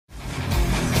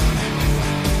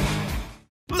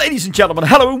Ladies and gentlemen,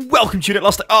 hello and welcome to Unit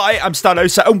Lost. I am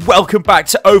Stylosa and welcome back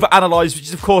to OverAnalyzed, which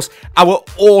is of course our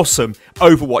awesome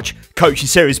Overwatch coaching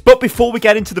series. But before we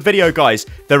get into the video, guys,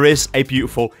 there is a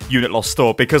beautiful Unit Lost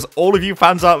store, because all of you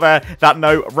fans out there that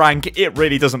know rank, it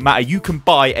really doesn't matter. You can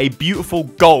buy a beautiful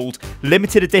gold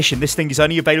limited edition, this thing is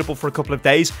only available for a couple of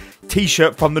days,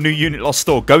 t-shirt from the new Unit Lost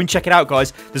store. Go and check it out,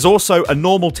 guys. There's also a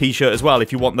normal t-shirt as well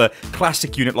if you want the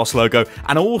classic Unit Lost logo,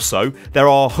 and also there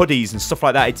are hoodies and stuff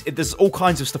like that. There's all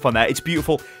kinds of stuff on there. It's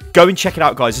beautiful. Go and check it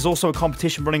out, guys. There's also a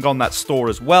competition running on that store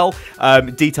as well.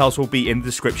 Details will be in the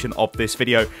description of this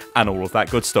video and all of that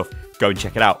good stuff. Go and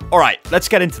check it out. Alright, let's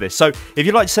get into this. So, if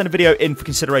you'd like to send a video in for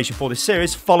consideration for this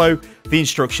series, follow the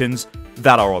instructions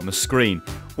that are on the screen.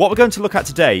 What we're going to look at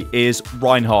today is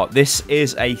Reinhardt. This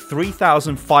is a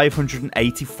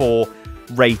 3,584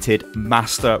 rated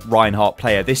Master Reinhardt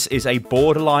player. This is a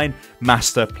borderline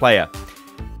Master player.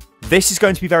 This is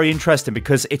going to be very interesting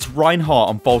because it's Reinhardt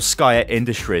on Volskaya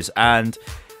Industries, and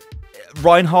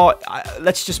Reinhardt,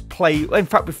 let's just play. In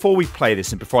fact, before we play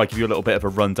this and before I give you a little bit of a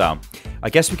rundown, I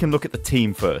guess we can look at the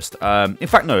team first. In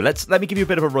fact, no, let me give you a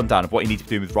bit of a rundown of what you need to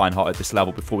do with Reinhardt at this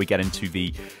level before we get into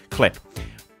the clip.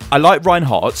 I like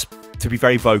Reinhardt to be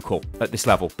very vocal at this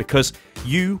level because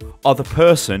you are the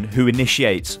person who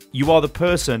initiates. You are the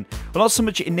person, well, not so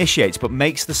much initiates, but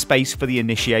makes the space for the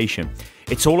initiation.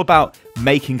 It's all about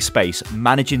making space,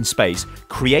 managing space,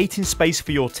 creating space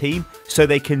for your team so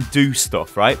they can do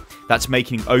stuff, right? That's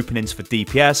making openings for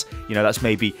DPS, you know, that's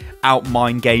maybe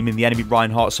out-mind gaming the enemy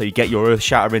Reinhardt so you get your Earth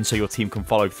Shatter in so your team can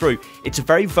follow through. It's a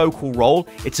very vocal role,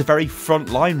 it's a very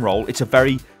front-line role, it's a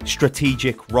very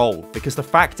strategic role, because the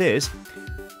fact is,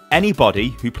 anybody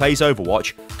who plays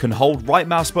Overwatch can hold right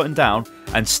mouse button down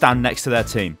and stand next to their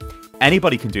team.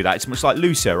 Anybody can do that. It's much like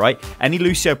Lucio, right? Any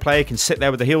Lucio player can sit there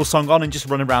with the heal song on and just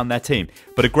run around their team.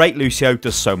 But a great Lucio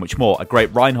does so much more. A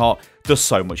great Reinhardt does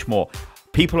so much more.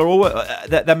 People are all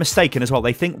they're mistaken as well.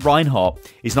 They think Reinhardt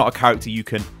is not a character you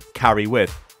can carry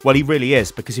with. Well, he really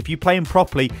is, because if you play him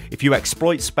properly, if you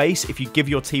exploit space, if you give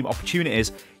your team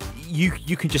opportunities, you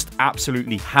can just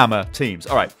absolutely hammer teams.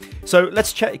 All right, so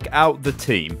let's check out the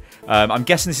team. I'm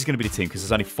guessing this is going to be the team because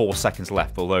there's only 4 seconds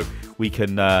left, although we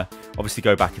can obviously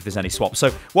go back if there's any swaps. So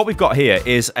what we've got here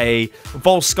is a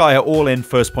Volskaya all-in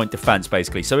first point defense,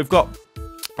 basically. So we've got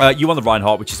you on the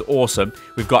Reinhardt, which is awesome.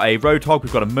 We've got a Roadhog,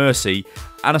 we've got a Mercy,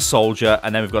 and a Soldier,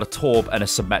 and then we've got a Torb and a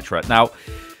Symmetra. Now,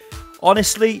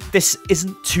 honestly, this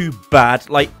isn't too bad.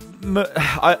 Like,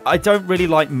 I don't really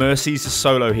like Mercies as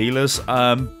solo healers,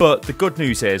 but the good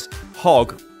news is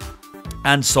Hog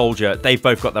and Soldier, they've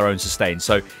both got their own sustain,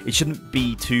 so it shouldn't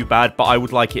be too bad, but I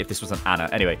would like it if this was an Ana.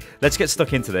 Anyway, let's get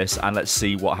stuck into this and let's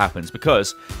see what happens,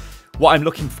 because what I'm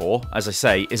looking for, as I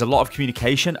say, is a lot of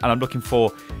communication, and I'm looking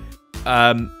for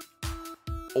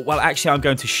well, actually, I'm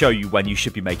going to show you when you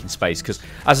should be making space, because,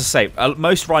 as I say,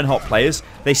 most Reinhardt players,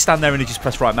 they stand there and they just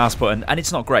press right mouse button, and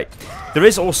it's not great. There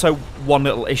is also one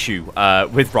little issue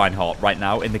with Reinhardt right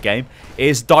now in the game,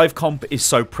 is dive comp is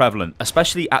so prevalent,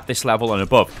 especially at this level and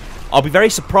above. I'll be very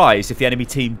surprised if the enemy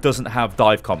team doesn't have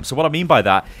dive comp. So what I mean by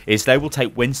that is they will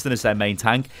take Winston as their main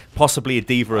tank, possibly a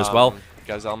D.Va as well.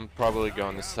 Guys, I'm probably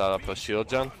going to set up a shield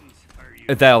gen.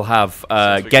 They'll have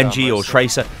Genji or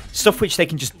Tracer, stuff which they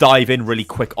can just dive in really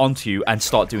quick onto you and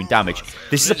start doing damage.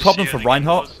 This is a problem for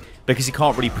Reinhardt because he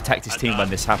can't really protect his team when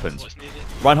this happens.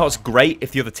 Reinhardt's great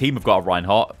if the other team have got a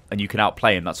Reinhardt and you can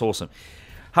outplay him, that's awesome.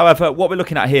 However, what we're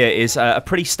looking at here is a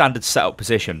pretty standard setup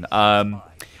position. I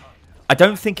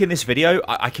don't think in this video,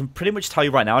 I can pretty much tell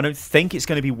you right now, I don't think it's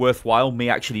going to be worthwhile me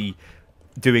actually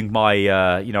doing my,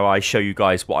 you know, I show you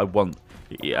guys what I want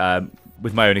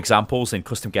with my own examples in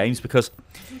custom games, because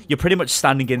you're pretty much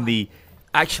standing in the...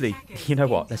 Actually, you know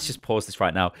what? Let's just pause this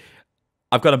right now.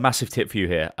 I've got a massive tip for you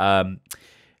here.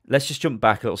 Let's just jump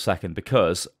back a little second,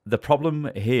 because the problem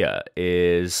here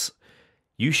is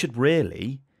you should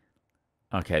really...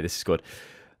 Okay, this is good.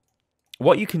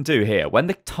 What you can do here, when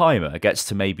the timer gets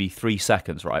to maybe 3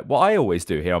 seconds, right? What I always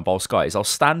do here on Volskaya is I'll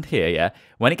stand here, yeah?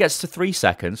 When it gets to 3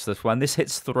 seconds, that's when this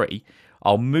hits 3...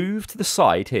 I'll move to the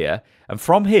side here, and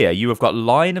from here you have got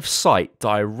line of sight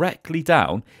directly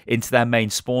down into their main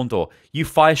spawn door. You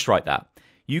fire strike that.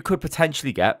 You could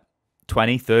potentially get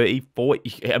 20, 30,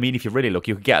 40, I mean, if you really look,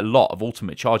 you could get a lot of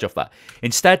ultimate charge off that.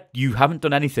 Instead, you haven't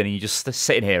done anything, and you're just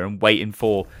sitting here and waiting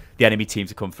for the enemy team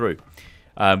to come through,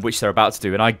 which they're about to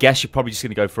do. And I guess you're probably just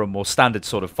going to go for a more standard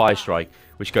sort of fire strike,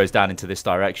 which goes down into this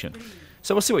direction.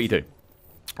 So we'll see what you do.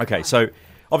 Okay, so...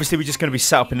 Obviously, we're just going to be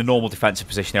set up in a normal defensive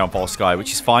position here on Volskaya,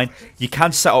 which is fine. You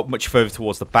can set up much further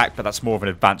towards the back, but that's more of an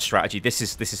advanced strategy. This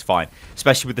is fine,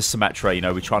 especially with the Symmetra. You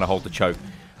know, we're trying to hold the choke.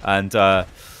 And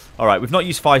All right, we've not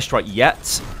used Fire Strike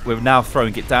yet. We're now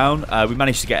throwing it down. We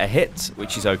managed to get a hit,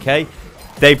 which is okay.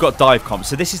 They've got dive comp.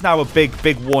 So this is now a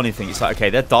big warning thing. It's like, okay,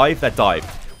 they're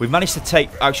dive. We've managed to take...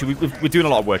 Actually, we're doing a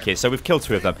lot of work here. So we've killed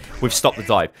 2 of them. We've stopped the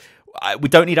dive. We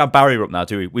don't need our barrier up now,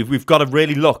 do we? We've got to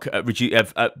really look at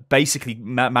basically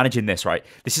managing this, right?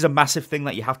 This is a massive thing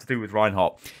that you have to do with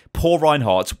Reinhardt. Poor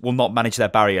Reinhardt will not manage their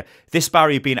barrier. This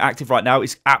barrier being active right now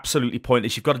is absolutely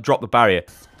pointless. You've got to drop the barrier.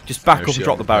 Just back up and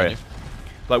drop the barrier.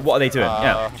 Like, what are they doing?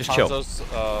 Yeah, just chill.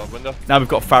 Now we've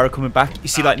got Pharah coming back. You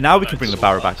see, like, now we can bring the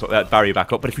barrier back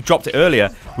up. But if we dropped it earlier,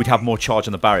 we'd have more charge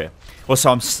on the barrier.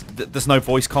 Also, there's no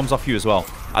voice comms off you as well.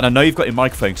 And I know you've got your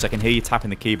microphone because I can hear you tapping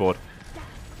the keyboard.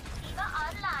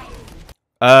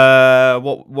 Why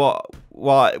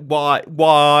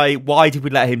did we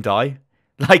let him die?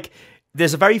 Like,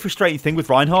 there's a very frustrating thing with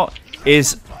Reinhardt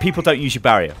is people don't use your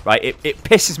barrier, right? It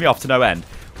pisses me off to no end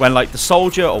when, like, the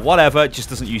soldier or whatever just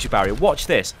doesn't use your barrier. Watch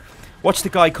this. Watch the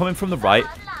guy coming from the right.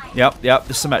 Yep,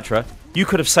 the Symmetra. You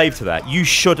could have saved her there. You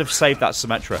should have saved that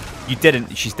Symmetra. You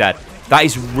didn't. She's dead. That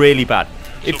is really bad.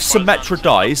 If Symmetra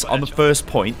dies on the first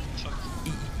point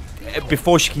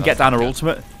before she can get down her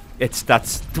ultimate,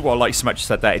 that's well, like Symmetra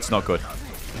said there, it's not good.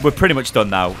 We're pretty much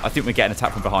done now. I think we're getting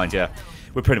attacked from behind, yeah.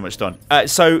 We're pretty much done.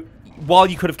 So, while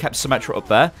you could have kept Symmetra up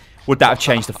there, would that have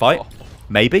changed the fight?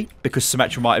 Maybe, because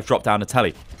Symmetra might have dropped down a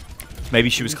telly. Maybe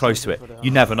she was close to it.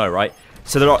 You never know, right?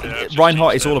 So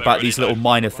Reinhardt is all about these little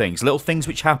minor things. Little things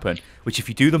which happen, which if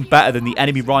you do them better than the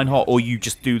enemy Reinhardt, or you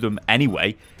just do them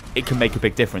anyway, it can make a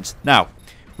big difference. Now,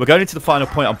 we're going into the final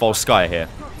point on Volskaya here.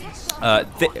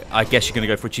 I guess you're going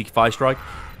to go for a cheeky fire strike.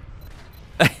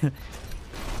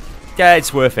 Yeah,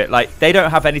 it's worth it. Like, they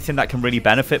don't have anything that can really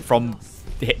benefit from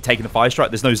taking the fire strike.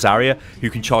 There's no Zarya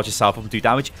who can charge herself up and do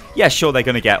damage. Yeah, sure, they're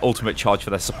going to get ultimate charge for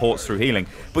their supports through healing,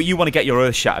 but you want to get your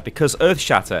Earth Shatter because Earth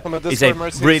Shatter is a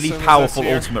really powerful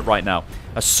ultimate right now.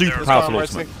 A super powerful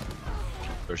ultimate.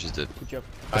 Versus did.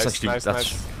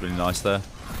 That's really nice there.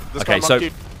 Okay, so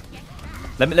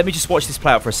let me just watch this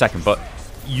play out for a second. But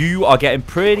you are getting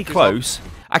pretty close.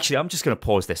 Actually, I'm just going to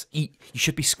pause this. You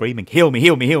should be screaming, heal me,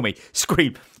 heal me, heal me.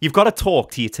 Scream. You've got to talk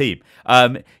to your team.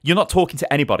 You're not talking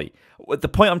to anybody. The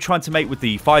point I'm trying to make with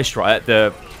the Fire Strike,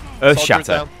 the Earth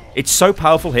Shatter, it's so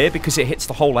powerful here because it hits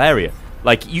the whole area.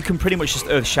 Like, you can pretty much just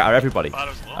Earth Shatter everybody.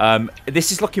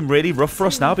 This is looking really rough for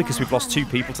us now because we've lost 2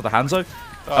 people to the Hanzo.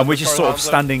 And we're just sort of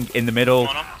standing in the middle,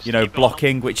 you know,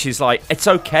 blocking, which is like, it's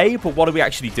okay, but what are we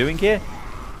actually doing here?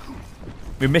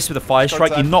 We missed with a Fire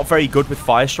Strike. You're not very good with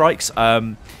Fire Strikes.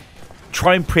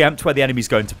 Try and preempt where the enemy's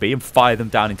going to be and fire them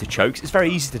down into chokes. It's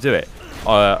very easy to do it.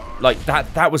 Like,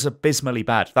 that was abysmally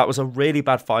bad. That was a really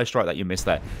bad Fire Strike that you missed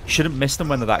there. You shouldn't miss them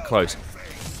when they're that close.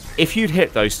 If you'd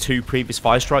hit those 2 previous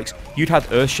Fire Strikes, you'd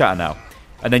have Earth Shatter now.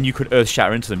 And then you could Earth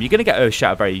Shatter into them. You're going to get Earth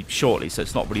Shatter very shortly, so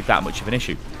it's not really that much of an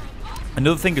issue.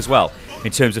 Another thing as well,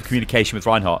 in terms of communication with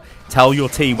Reinhardt, tell your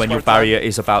team when your barrier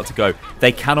is about to go.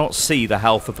 They cannot see the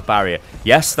health of the barrier.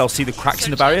 Yes, they'll see the cracks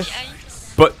in the barrier,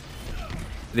 but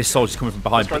this soldier's coming from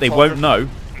behind, but they won't know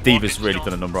D.Va's really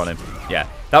done a number on him. Yeah,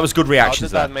 that was good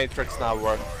reactions there.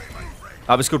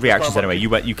 That was good reactions anyway.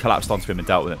 You collapsed onto him and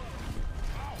dealt with him.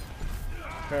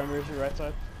 Right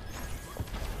side.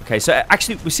 Okay, so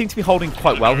actually we seem to be holding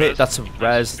quite well here. That's a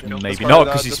res, maybe not,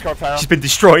 because she's been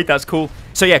destroyed. That's cool.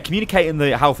 So yeah, communicating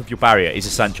the health of your barrier is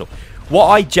essential. What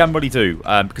I generally do,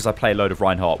 because I play a load of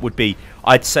Reinhardt, would be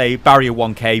I'd say barrier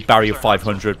 1k, barrier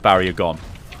 500, barrier gone,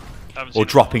 or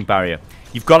dropping barrier.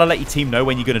 You've got to let your team know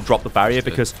when you're going to drop the barrier,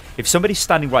 because if somebody's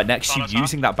standing right next to you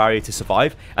using that barrier to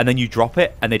survive, and then you drop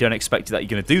it, and they don't expect that you're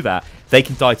going to do that, they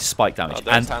can die to spike damage.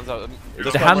 And the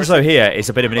Hanzo here is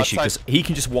a bit of an issue, because he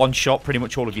can just one-shot pretty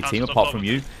much all of your team, apart from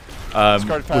you.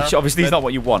 Which obviously is not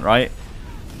what you want, right?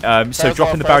 So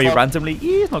dropping the barrier randomly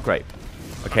is not great.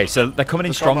 Okay, so they're coming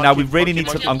in strong now. We really need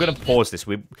to... I'm going to pause this.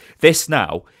 This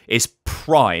now is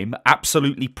prime,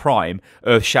 absolutely prime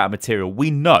Earth Shatter material.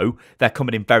 We know they're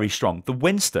coming in very strong. The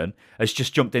Winston has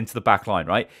just jumped into the back line,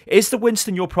 right? Is the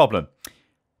Winston your problem?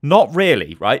 Not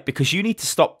really, right? Because you need to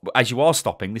stop, as you are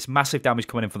stopping, this massive damage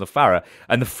coming in from the Pharah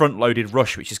and the front-loaded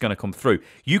rush, which is going to come through.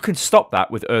 You can stop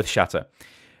that with Earth Shatter.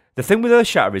 The thing with Earth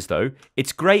Shatter is, though,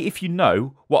 it's great if you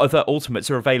know what other ultimates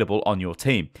are available on your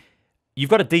team. You've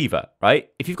got a D.Va, right?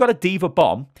 If you've got a D.Va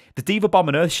bomb, the D.Va bomb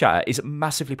and Earth Shatter is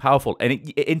massively powerful, and it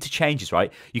interchanges,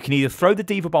 right? You can either throw the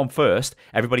D.Va bomb first,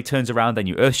 everybody turns around, then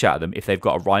you Earth Shatter them. If they've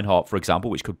got a Reinhardt, for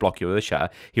example, which could block your Earth Shatter,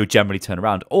 he'll generally turn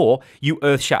around. Or you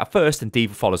Earth Shatter first, and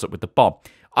D.Va follows up with the bomb.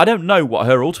 I don't know what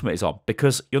her ultimate is on,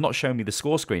 because you're not showing me the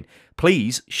score screen.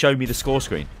 Please show me the score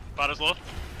screen.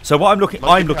 So what I'm looking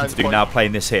to do now,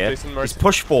 playing this here, is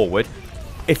push forward.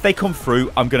 If they come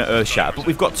through, I'm going to Earth Shatter. But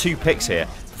we've got 2 picks here.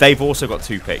 They've also got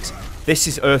 2 picks. This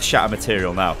is Earth Shatter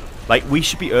material now. Like, we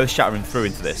should be Earth Shattering through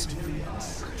into this.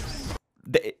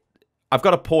 I've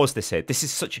got to pause this here. This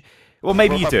is such... Well,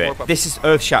 maybe you do it. This is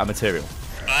Earth Shatter material.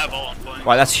 I have all on point.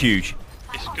 Right, that's huge.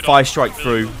 5 strike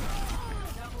through.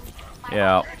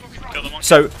 Yeah.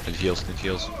 So,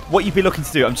 what you'd be looking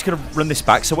to do, I'm just going to run this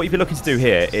back. So what you'd be looking to do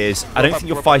here is, I don't think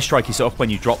your 5 strike is up when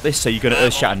you drop this, so you're going to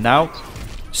Earth Shatter now.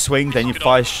 Swing, then you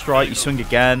 5 strike, you swing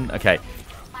again. Okay.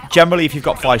 Generally, if you've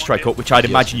got 5 strike up, which I'd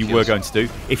imagine you were going to do,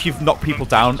 if you've knocked people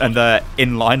down and they're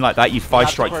in line like that, you 5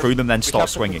 strike through them, then start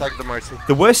swinging.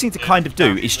 The worst thing to kind of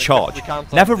do is charge.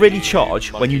 Never really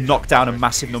charge when you knock down a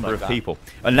massive number of people,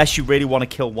 unless you really want to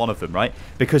kill one of them, right?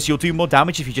 Because you'll do more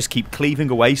damage if you just keep cleaving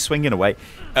away, swinging away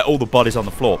at all the bodies on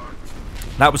the floor.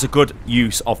 That was a good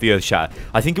use of the Earth Shatter.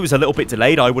 I think it was a little bit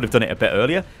delayed. I would have done it a bit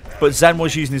earlier. But Zen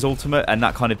was using his ultimate, and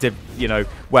that kind of did, you know,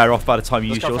 wear off by the time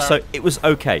you used yours. So it was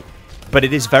okay. But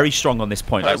it is very strong on this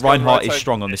point. Like, Reinhardt is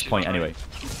strong on this point anyway.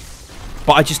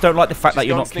 But I just don't like the fact that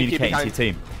you're not communicating to your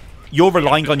team. You're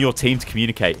relying on your team to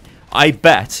communicate. I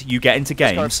bet you get into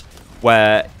games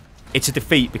where it's a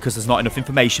defeat because there's not enough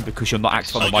information because you're not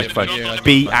active on the microphone.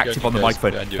 Be active on the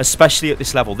microphone, especially at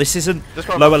this level. This isn't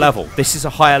lower level. This is a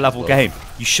higher level game.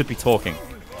 You should be talking.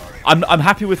 I'm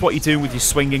happy with what you're doing with your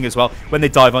swinging as well. When they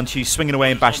dive onto you, swinging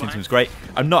away and bashing into them is great.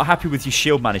 I'm not happy with your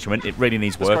shield management. It really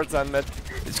needs work.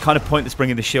 It's kind of pointless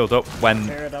bringing the shield up when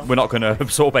we're not going to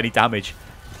absorb any damage.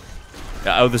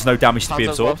 Oh, there's no damage to be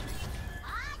absorbed.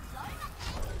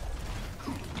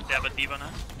 Yeah, but D.Va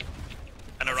now.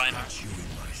 And a Reinhardt.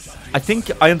 I think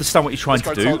I understand what you're trying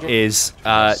to do is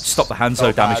stop the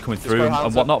Hanzo damage coming through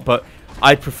and whatnot, but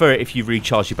I'd prefer it if you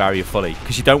recharge your barrier fully,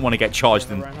 because you don't want to get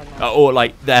charged and or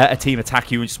like a team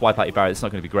attack you and just wipe out your barrier. It's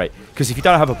not going to be great, because if you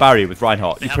don't have a barrier with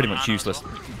Reinhardt, you're pretty much useless.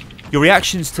 Your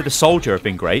reactions to the soldier have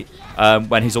been great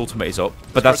when his ultimate is up,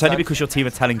 but that's only because your team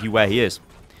are telling you where he is.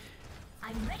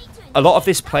 A lot of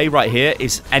this play right here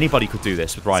is anybody could do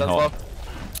this with Reinhardt.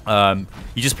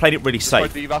 You just played it really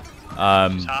safe. I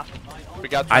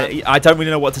don't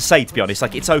really know what to say, to be honest.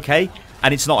 Like, it's okay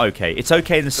and it's not okay. It's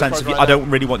okay in the sense of I don't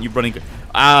really want you running.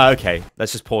 Okay,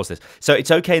 let's just pause this. So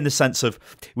it's okay in the sense of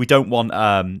we don't want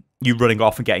you running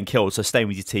off and getting killed, so staying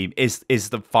with your team is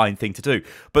the fine thing to do.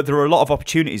 But there are a lot of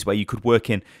opportunities where you could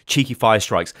work in cheeky fire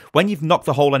strikes. When you've knocked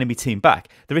the whole enemy team back,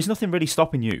 there is nothing really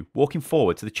stopping you walking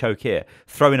forward to the choke here,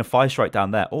 throwing a fire strike down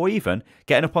there, or even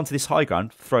getting up onto this high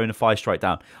ground, throwing a fire strike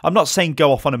down. I'm not saying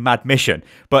go off on a mad mission,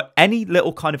 but any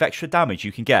little kind of extra damage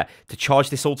you can get to charge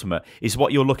this ultimate is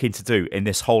what you're looking to do in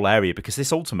this whole area, because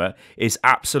this ultimate is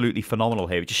absolutely phenomenal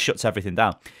here. It just shuts everything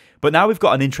down. But now we've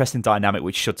got an interesting dynamic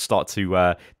which should start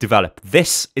to develop.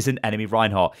 This is an enemy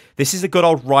Reinhardt. This is a good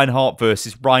old Reinhardt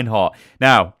versus Reinhardt.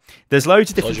 Now, there's loads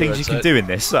of different things you can do in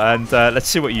this, and let's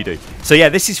see what you do. So yeah,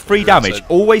 this is free damage.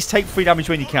 Always take free damage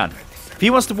when you can. If he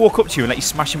wants to walk up to you and let you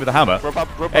smash him with a hammer,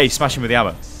 hey, smash him with the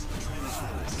hammer.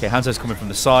 Okay, Hanzo's coming from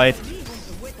the side.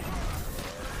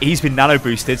 He's been nano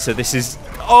boosted, so this is...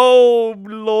 Oh,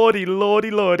 lordy,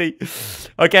 lordy, lordy.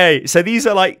 Okay, so these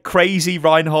are like crazy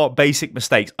Reinhardt basic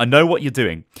mistakes. I know what you're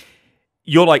doing.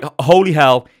 You're like, holy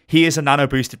hell, he is a nano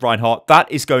boosted Reinhardt.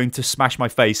 That is going to smash my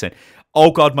face in.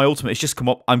 Oh god, my ultimate has just come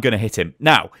up. I'm going to hit him.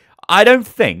 Now, I don't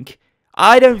think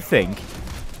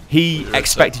he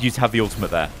expected you to have the ultimate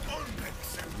there.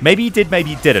 Maybe he did, maybe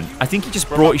he didn't. I think he just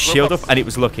brought his shield up and it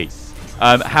was lucky.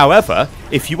 However,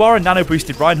 if you are a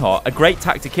nano-boosted Reinhardt, a great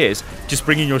tactic is just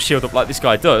bringing your shield up like this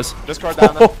guy does.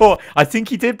 I think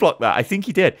he did block that. I think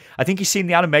he did. I think he's seen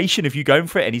the animation of you going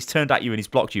for it, and he's turned at you and he's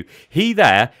blocked you. He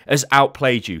there has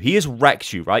outplayed you. He has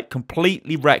wrecked you, right?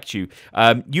 Completely wrecked you.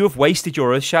 You have wasted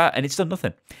your Earth Shot, and it's done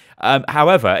nothing.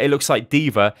 However, it looks like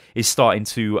D.Va is starting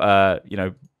to, you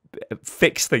know,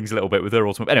 fix things a little bit with her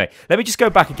ultimate. Anyway, let me just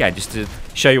go back again just to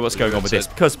show you what's going on with this,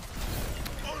 because...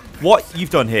 what you've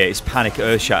done here is panic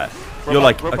Earth Shatter. You're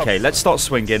like, okay, let's start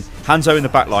swinging. Hanzo in the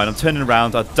back line. I'm turning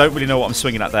around. I don't really know what I'm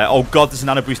swinging at there. Oh, God, there's a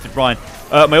nano-boosted Ryan.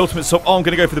 My ultimate's up. Oh, I'm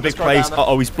going to go for the big plays.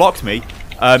 Uh-oh, he's blocked me.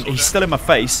 He's still in my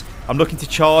face. I'm looking to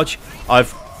charge.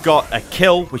 I've got a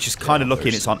kill, which is kind of lucky,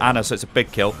 and it's on Anna, so it's a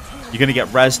big kill. You're going to get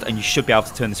rezzed, and you should be able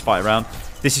to turn this fight around.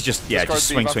 This is just, yeah, just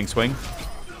swing, swing, swing.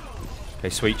 Okay,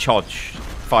 sweet. Charge.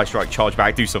 Fire strike, charge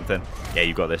back, do something. Yeah,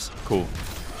 you got this. Cool.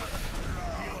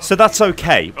 So that's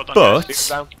okay,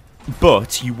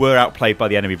 but you were outplayed by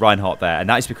the enemy Reinhardt there, and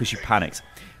that is because you panicked.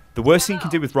 The worst thing you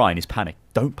can do with Ryan is panic.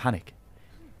 Don't panic.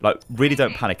 Like, really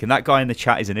don't panic. And that guy in the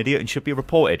chat is an idiot and should be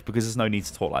reported, because there's no need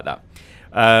to talk like that.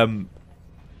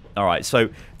 Alright, so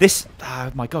this...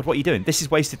 oh my god, what are you doing? This is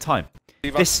wasted time.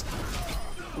 This...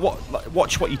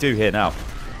 watch what you do here now.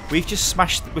 We've just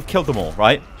smashed... we've killed them all,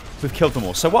 right? We've killed them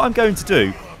all. So what I'm going to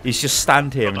do is just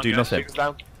stand here and do guys. nothing. Strix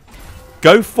down.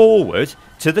 Go forward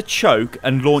to the choke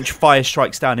and launch fire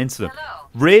strikes down into them.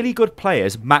 Really good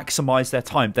players maximize their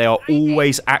time. They are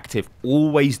always active,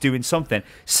 always doing something.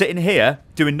 Sitting here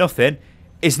doing nothing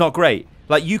is not great.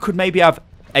 Like, you could maybe have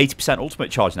 80%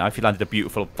 ultimate charge now if you landed a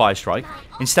beautiful fire strike.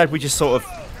 Instead, we just sort of,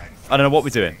 I don't know what we're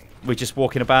doing. We're just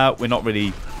walking about. We're not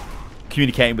really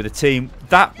communicating with the team.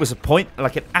 That was a point,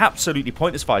 like an absolutely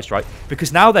pointless fire strike,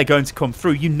 because now they're going to come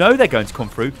through. You know they're going to come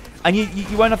through, and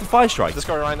you won't have the fire strike.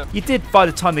 Discord Reinhardt. You did by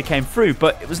the time they came through,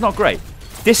 but it was not great.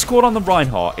 Discord on the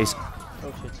Reinhardt is...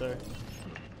 Oh shit, sorry.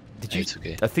 Did you? It's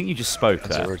okay. I think you just spoke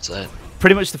That's there. where it's at.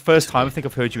 Pretty much the first time I think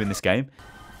I've heard you in this game.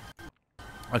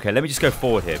 Okay, let me just go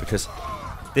forward here, because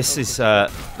this is...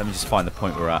 let me just find the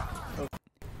point we're at.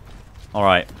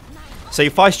 Alright. So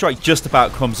your fire strike just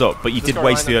about comes up, but you did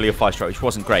waste the earlier fire strike, which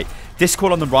wasn't great.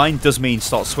 Discord on the Rhine does mean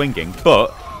start swinging,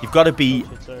 but you've got to be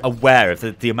aware of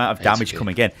the amount of damage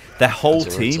coming in. Their whole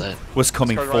team was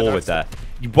coming forward there.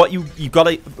 What you've got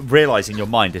to realise in your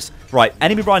mind is, right,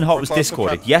 enemy Reinhardt was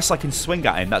discorded. Yes, I can swing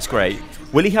at him, that's great.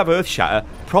 Will he have Earth Shatter?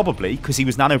 Probably, because he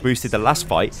was nano boosted the last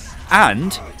fight.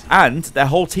 And their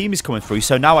whole team is coming through,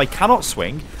 so now I cannot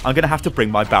swing. I'm going to have to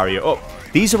bring my barrier up.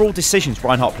 These are all decisions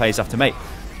Reinhardt players have to make.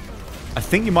 I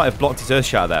think you might have blocked his Earth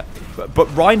Shatter there. But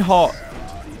Reinhardt...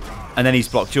 And then he's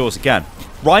blocked yours again.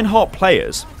 Reinhardt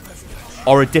players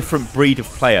are a different breed of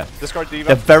player.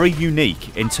 They're very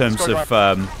unique in terms of...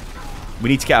 we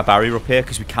need to get a barrier up here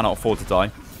because we cannot afford to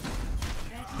die.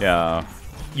 Yeah.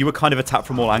 You were kind of attacked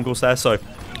from all angles there, so...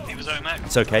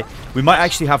 It's okay. We might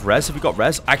actually have res. Have we got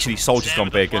res? Actually, Soldier's gone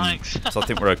big, and so I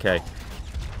think we're okay.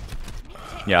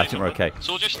 Yeah, I think we're okay.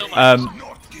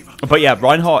 But yeah,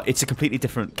 Reinhardt, it's a completely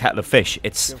different kettle of fish.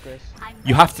 It's...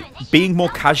 You have to... Being more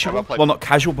casual... Well, not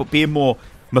casual, but being more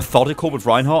methodical with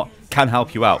Reinhardt can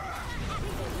help you out.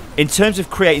 In terms of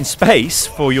creating space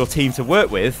for your team to work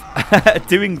with,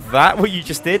 doing that, what you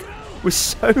just did, was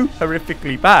so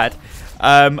horrifically bad.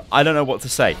 I don't know what to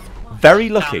say. Very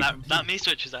lucky. That me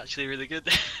switch was actually really good.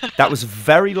 That was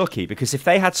very lucky, because if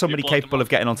they had somebody capable of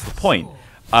getting onto the point,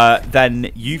 then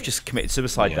you've just committed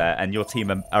suicide there, and your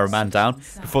team are a man down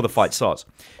before the fight starts.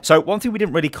 So one thing we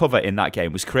didn't really cover in that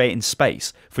game was creating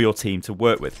space for your team to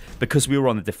work with, because we were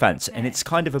on the defense, and it's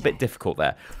kind of a bit difficult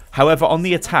there. However, on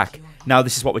the attack, now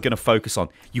this is what we're going to focus on.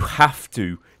 You have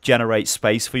to generate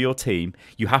space for your team.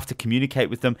 You have to communicate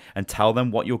with them and tell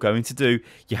them what you're going to do.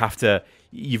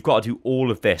 You've got to do all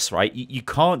of this, right? You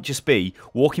can't just be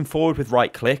walking forward with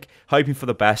right click, hoping for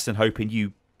the best and hoping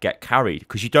you get carried,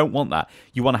 because you don't want that.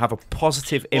 You want to have a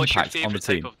positive impact on the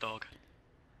team. Type of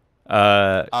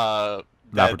dog?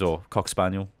 Labrador, Cock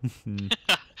Spaniel.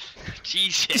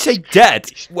 Jesus. Did you say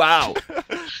dead? Wow.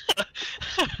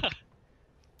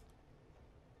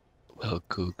 Well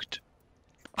cooked.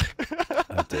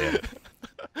 Oh dear.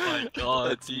 My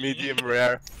God, It's medium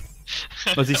rare.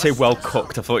 What did he say? Well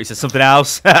cooked. I thought he said something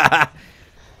else.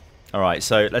 Alright,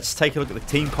 so let's take a look at the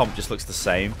team comp. Just looks the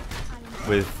same.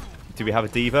 Do we have a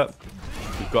Diva?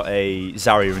 We've got a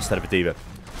Zarya instead of a Diva.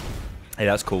 Hey,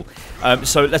 that's cool.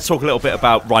 So let's talk a little bit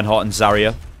about Reinhardt and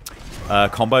Zarya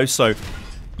combos. So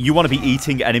you want to be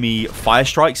eating enemy fire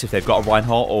strikes if they've got a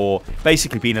Reinhardt, or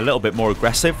basically being a little bit more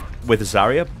aggressive with a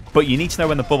Zarya. But you need to know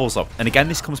when the bubble's up. And again,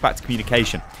 this comes back to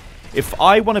communication. If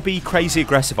I want to be crazy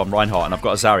aggressive on Reinhardt and I've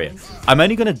got a Zarya, I'm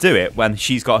only going to do it when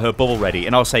she's got her bubble ready.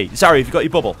 And I'll say, Zarya, have you got your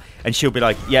bubble? And she'll be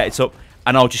like, yeah, it's up.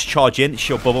 And I'll just charge in,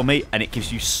 she'll bubble me, and it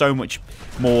gives you so much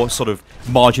more sort of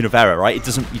margin of error, right?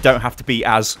 You don't have to be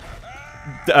as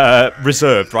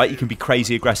reserved, right? You can be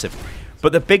crazy aggressive.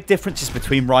 But the big difference is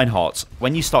between Reinhardts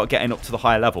when you start getting up to the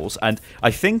higher levels, and I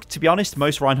think, to be honest,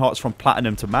 most Reinhardts from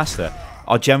Platinum to Master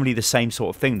are generally the same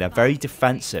sort of thing. They're very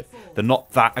defensive. They're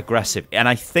not that aggressive. And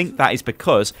I think that is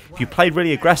because if you play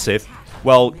really aggressive,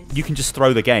 well, you can just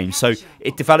throw the game. So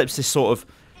it develops this sort of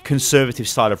conservative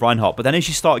style of Reinhardt. But then as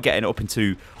you start getting up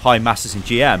into high Masters and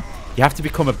GM, you have to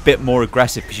become a bit more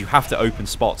aggressive because you have to open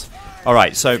spots.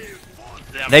 Alright, so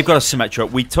they've got a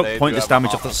Symmetra. We took pointless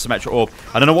damage off the Symmetra Orb.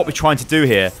 I don't know what we're trying to do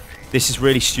here. This is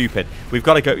really stupid. We've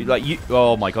got to go like you.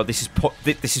 Oh my god, this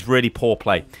is really poor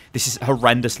play. This is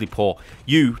horrendously poor.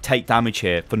 You take damage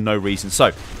here for no reason.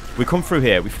 So we come through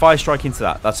here. We fire strike into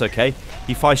that. That's okay.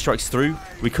 He fire strikes through.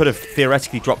 We could have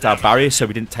theoretically dropped our barrier, so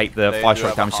we didn't take the fire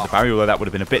strike damage to the barrier, although that would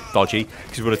have been a bit dodgy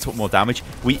because we would have took more damage.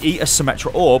 We eat a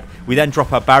Symmetra Orb. We then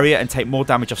drop our barrier and take more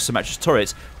damage off Symmetra's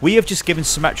turrets. We have just given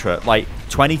Symmetra like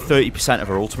 20-30% of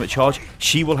her ultimate charge.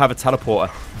 She will have a teleporter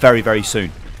very, very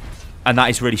soon. And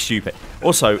that is really stupid.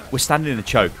 Also, we're standing in a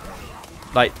choke.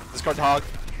 Like, Discard hog.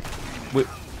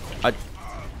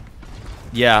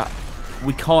 Yeah,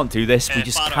 we can't do this. We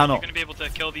just cannot. You're going to be able to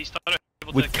kill these turrets.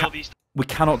 we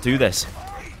cannot do this.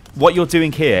 What you're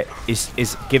doing here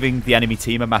is giving the enemy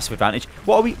team a massive advantage.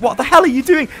 What the hell are you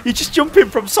doing? You're just jumping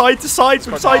from side to side,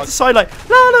 like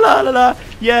la la la la la.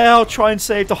 Yeah, I'll try and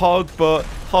save the hog, but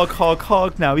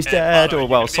hog. Now he's dead, or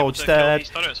well, soldier's dead.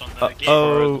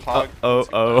 Oh.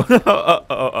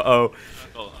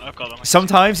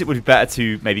 Sometimes it would be better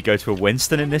to maybe go to a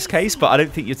Winston in this case, but I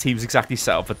don't think your team's exactly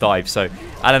set up for dive. So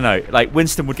I don't know. Like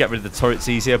Winston would get rid of the turrets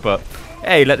easier, but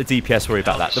hey, let the DPS worry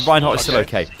about that. The Reinhardt is still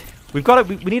okay. We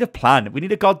need a plan. We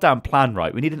need a goddamn plan,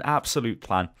 right? We need an absolute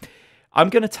plan. I'm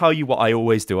going to tell you what I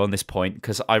always do on this point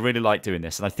because I really like doing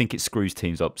this and I think it screws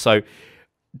teams up. So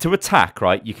to attack,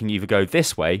 right, you can either go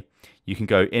this way, you can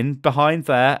go in behind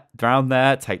there, down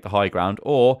there, take the high ground,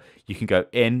 or you can go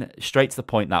in straight to the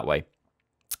point that way.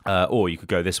 Or you could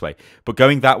go this way. But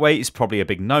going that way is probably a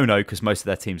big no-no because most of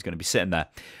their team's going to be sitting there.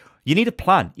 You need a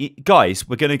plan. Guys,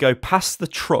 we're going to go past the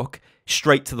truck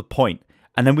straight to the point.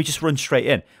 And then we just run straight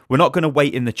in. We're not going to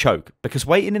wait in the choke. Because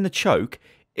waiting in the choke,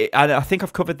 and I think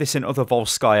I've covered this in other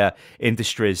Volskaya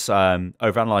Industries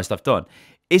overanalyzed I've done,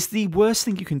 is the worst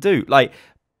thing you can do. Like,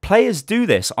 players do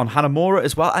this on Hanamura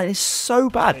as well, and it's so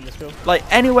bad. Like,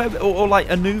 anywhere, or like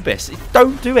Anubis.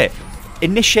 Don't do it.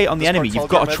 Initiate on the enemy. You've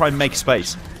got to try and make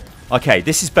space. Okay,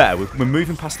 this is better. We're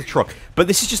moving past the truck. But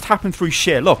this has just happened through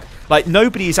sheer luck. Like,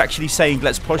 nobody is actually saying,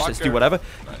 let's push, let's do whatever.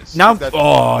 Now,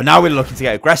 now we're looking to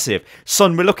get aggressive.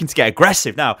 Son, we're looking to get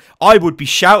aggressive now. I would be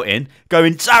shouting,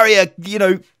 going, Zarya, you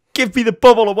know, give me the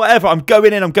bubble or whatever. I'm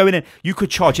going in. You could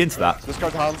charge into that. Let's go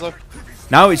to Hanzo.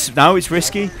 Now it's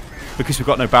risky because we've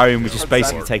got no barrier and we're just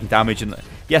basically taking damage. And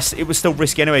yes, it was still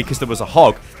risky anyway because there was a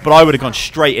hog. But I would have gone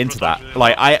straight into that.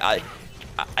 Like,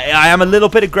 I am a little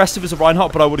bit aggressive as a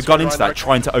Reinhardt, but I would have gone into that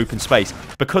trying to open space.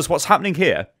 Because what's happening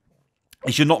here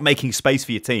is you're not making space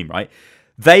for your team, right?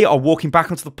 They are walking back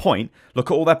onto the point.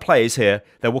 Look at all their players here.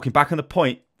 They're walking back on the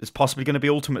point. There's possibly going to be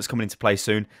ultimates coming into play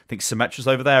soon. I think Symmetra's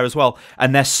over there as well.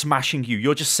 And they're smashing you.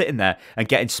 You're just sitting there and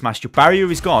getting smashed. Your barrier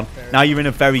is gone. Now you're in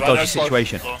a very dodgy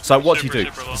situation. So what do?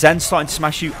 Zen's starting to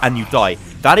smash you and you die.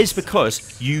 That is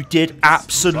because you did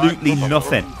absolutely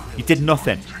nothing. You did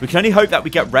nothing. We can only hope that we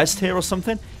get rezzed here or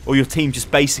something, or your team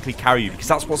just basically carry you, because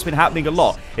that's what's been happening a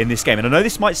lot in this game. And I know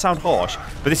this might sound harsh,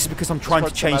 but this is because I'm trying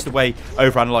to change the way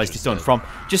OverAnalyzed is done, from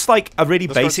just like a really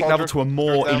basic level to a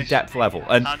more in-depth level.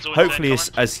 And hopefully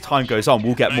as time goes on,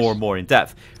 we'll get more and more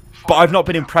in-depth. But I've not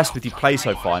been impressed with your play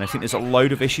so far, and I think there's a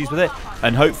load of issues with it.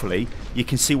 And hopefully you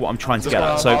can see what I'm trying to get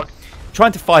at. So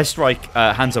trying to fire strike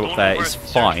Hanzo up there is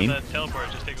fine,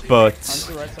 but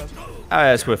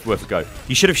it's worth a go.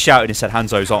 You should have shouted and said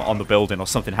Hanzo's on the building or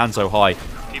something. Hanzo high.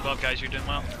 Keep up, guys. You're doing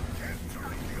well.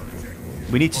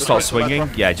 We need to start swinging.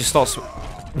 Yeah, just start.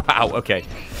 Wow. Okay.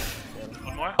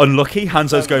 One more. Unlucky.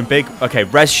 Hanzo's going big. Okay,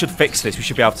 Rez should fix this. We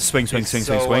should be able to swing.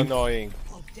 Annoying.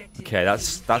 Okay,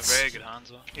 that's. Very good,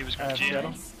 Hanzo. He was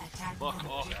good. Fuck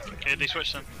off. Okay, they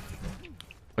switched him.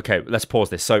 Okay, let's pause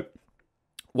this. So,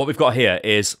 what we've got here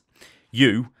is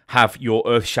you have your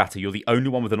Earth Shatter. You're the only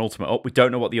one with an ultimate up. We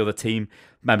don't know what the other team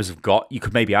members have got. You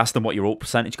could maybe ask them what your ult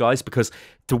percentage, guys, because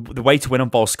the way to win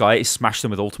on Volskaya is smash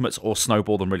them with ultimates or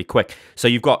snowball them really quick. So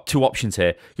you've got two options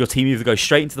here. Your team either goes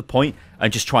straight into the point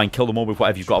and just try and kill them all with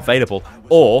whatever you've got available,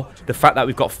 or the fact that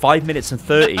we've got 5 minutes and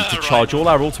 30 to charge all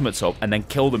our ultimates up and then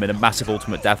kill them in a massive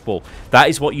ultimate death ball. That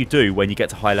is what you do when you get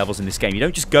to high levels in this game. You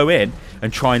don't just go in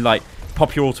and try and like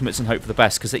pop your ultimates and hope for the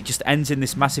best, because it just ends in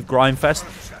this massive grind fest,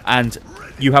 and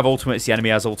you have ultimates, the enemy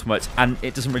has ultimates, and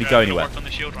it doesn't really go anywhere.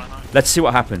 Let's see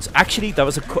what happens. Actually, there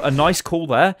was a nice call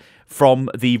there from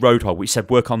the Roadhog, which said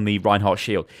work on the Reinhardt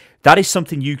shield. That is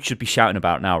something you should be shouting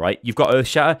about now, right? You've got Earth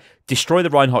Shatter, destroy the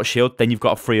Reinhardt shield, then you've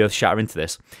got a free Earth Shatter into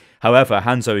this. However,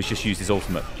 Hanzo has just used his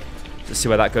ultimate. Let's see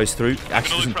where that goes through.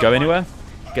 Actually doesn't go anywhere.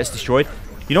 Gets destroyed.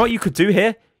 You know what you could do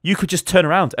here? You could just turn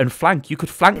around and flank. You could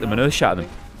flank them and Earth Shatter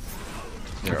them.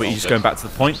 But you're just going back to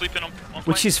the point,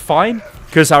 which is fine,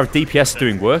 because our DPS is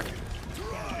doing work.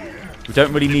 We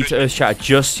don't really need to Earth Shatter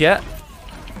just yet.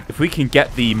 If we can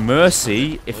get the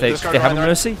Mercy, if they have a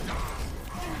Mercy,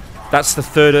 that's the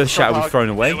third Earth Shatter we've thrown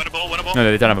away. No,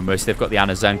 they don't have a Mercy. They've got the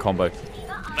Ana Zen combo.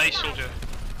 Nice, soldier.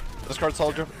 Discard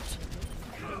soldier.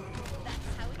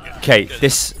 Okay,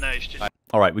 this.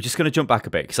 Alright, we're just going to jump back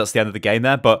a bit, because that's the end of the game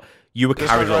there, but you were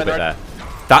carried a little bit there.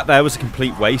 That there was a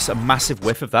complete waste, a massive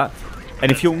whiff of that.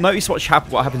 And if you'll notice what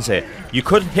happens here, you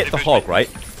could hit the hog, right?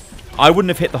 I wouldn't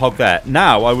have hit the hog there.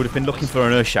 Now, I would have been looking for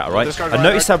an Earth Shatter, right? I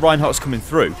noticed that Reinhardt's coming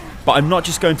through, but I'm not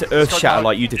just going to Earth Shatter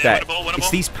like you did there.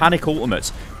 It's these panic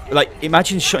ultimates. Like,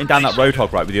 imagine shutting down that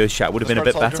Roadhog, right, with the Earth Shatter. Would have been a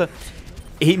bit better.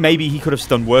 Maybe he could have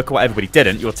done work or whatever, but he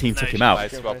didn't. Your team took him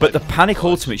out. But the panic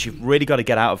ultimates, you've really got to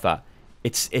get out of that.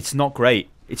 It's not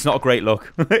great. it's not a great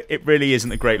look. It really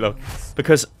isn't a great look.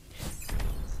 Because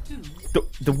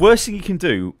the worst thing you can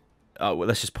do... well,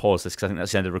 let's just pause this because I think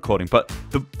that's the end of the recording. But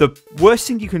the worst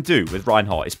thing you can do with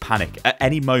Reinhardt is panic at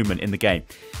any moment in the game.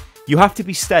 You have to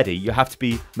be steady. You have to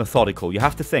be methodical. You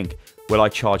have to think, will I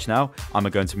charge now? Am I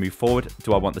going to move forward?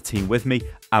 Do I want the team with me?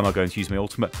 Am I going to use my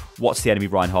ultimate? What's the enemy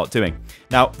Reinhardt doing?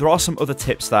 Now, there are some other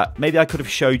tips that maybe I could have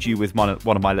showed you with one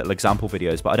of my little example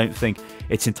videos, but I don't think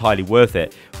it's entirely worth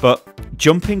it. But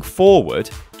jumping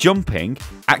forward,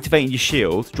 activating your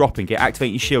shield, dropping it,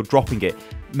 activating your shield, dropping it,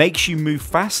 makes you move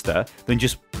faster than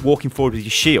just walking forward with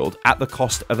your shield at the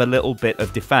cost of a little bit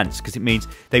of defense, because it means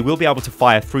they will be able to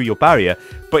fire through your barrier,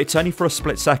 but it's only for a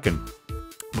split second,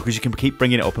 because you can keep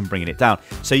bringing it up and bringing it down.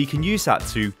 So you can use that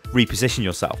to reposition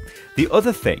yourself. The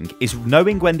other thing is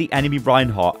knowing when the enemy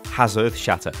Reinhardt has Earth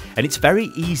Shatter. And it's very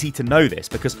easy to know this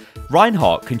because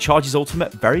Reinhardt can charge his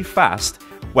ultimate very fast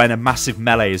when a massive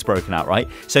melee is broken out, right?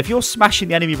 So if you're smashing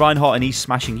the enemy Reinhardt and he's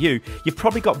smashing you, you've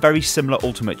probably got very similar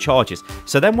ultimate charges.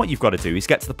 So then what you've got to do is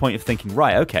get to the point of thinking,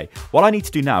 right, okay, what I need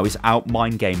to do now is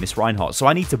out-mind game this Reinhardt. So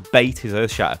I need to bait his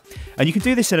Earth Shatter. And you can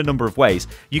do this in a number of ways.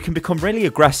 You can become really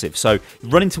aggressive. So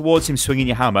running towards him, swinging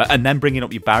your hammer, and then bringing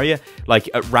up your barrier, like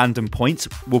at random points,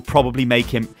 will probably make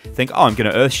him think, oh, I'm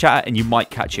going to Earth Shatter, and you might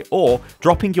catch it. Or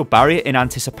dropping your barrier in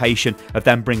anticipation of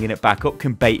them bringing it back up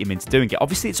can bait him into doing it.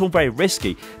 Obviously, it's all very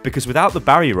risky, because without the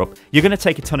barrier up, you're going to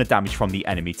take a ton of damage from the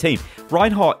enemy team.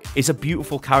 Reinhardt is a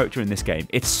beautiful character in this game.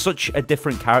 It's such a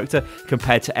different character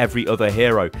compared to every other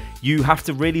hero. You have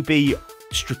to really be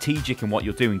strategic in what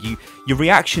you're doing. Your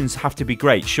reactions have to be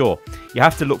great, sure. You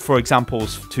have to look for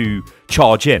examples to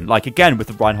charge in. Like again with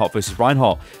the Reinhardt versus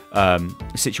Reinhardt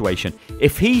situation.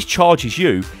 If he charges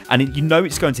you and you know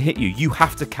it's going to hit you, you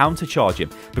have to counter charge him,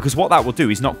 because what that will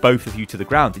do is knock both of you to the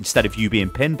ground instead of you being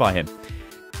pinned by him.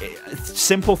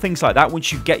 Simple things like that,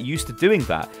 once you get used to doing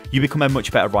that, you become a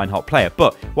much better Reinhardt player.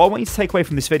 But what I want you to take away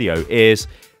from this video is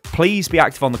please be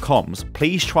active on the comms.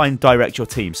 Please try and direct your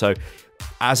team. So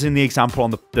as in the example on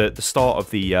the start of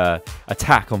the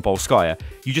attack on Volskaya,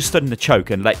 you just stood in the choke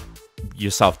and let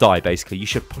yourself die, basically. You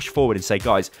should push forward and say,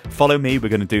 guys, follow me, we're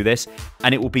going to do this,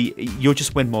 and it will be, you'll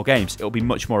just win more games. It'll be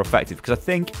much more effective, because I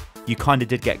think you kind of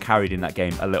did get carried in that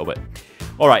game a little bit.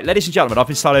 Alright, ladies and gentlemen, I've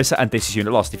been Stylosa, and this is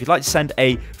Unit Lost. If you'd like to send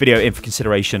a video in for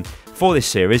consideration for this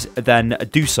series, then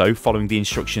do so following the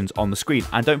instructions on the screen.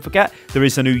 And don't forget, there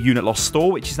is a new Unit Lost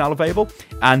store, which is now available,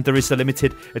 and there is the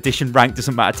limited edition Rank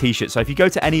Doesn't Matter t-shirt. So if you go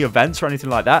to any events or anything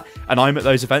like that, and I'm at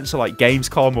those events, so like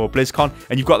Gamescom or BlizzCon,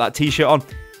 and you've got that t-shirt on,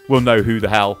 we'll know who the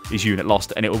hell is Unit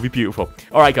Lost, and it will be beautiful.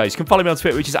 Alright guys, you can follow me on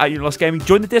Twitter, which is @UnitLostGaming.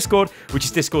 Join the Discord, which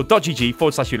is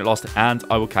discord.gg/UnitLost, and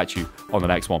I will catch you on the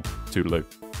next one. Toodaloo.